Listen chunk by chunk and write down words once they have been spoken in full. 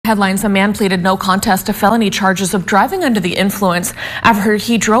Headlines: a man pleaded no contest to felony charges of driving under the influence after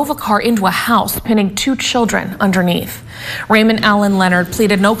he drove a car into a house, pinning 2 children underneath. Raymond Allen Leonard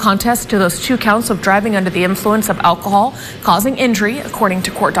pleaded no contest to those 2 counts of driving under the influence of alcohol causing injury, according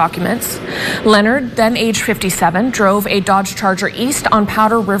to court documents. Leonard, then age 57, drove a Dodge Charger east on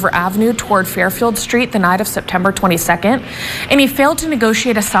Powder River Avenue toward Fairfield Street the night of September 22nd, and he failed to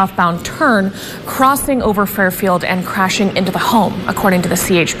negotiate a southbound turn, crossing over Fairfield and crashing into the home, according to the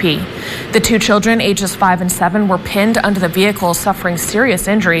CHP. The 2 children, ages 5 and 7, were pinned under the vehicle, suffering serious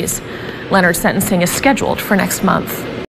injuries. Leonard's sentencing is scheduled for next month.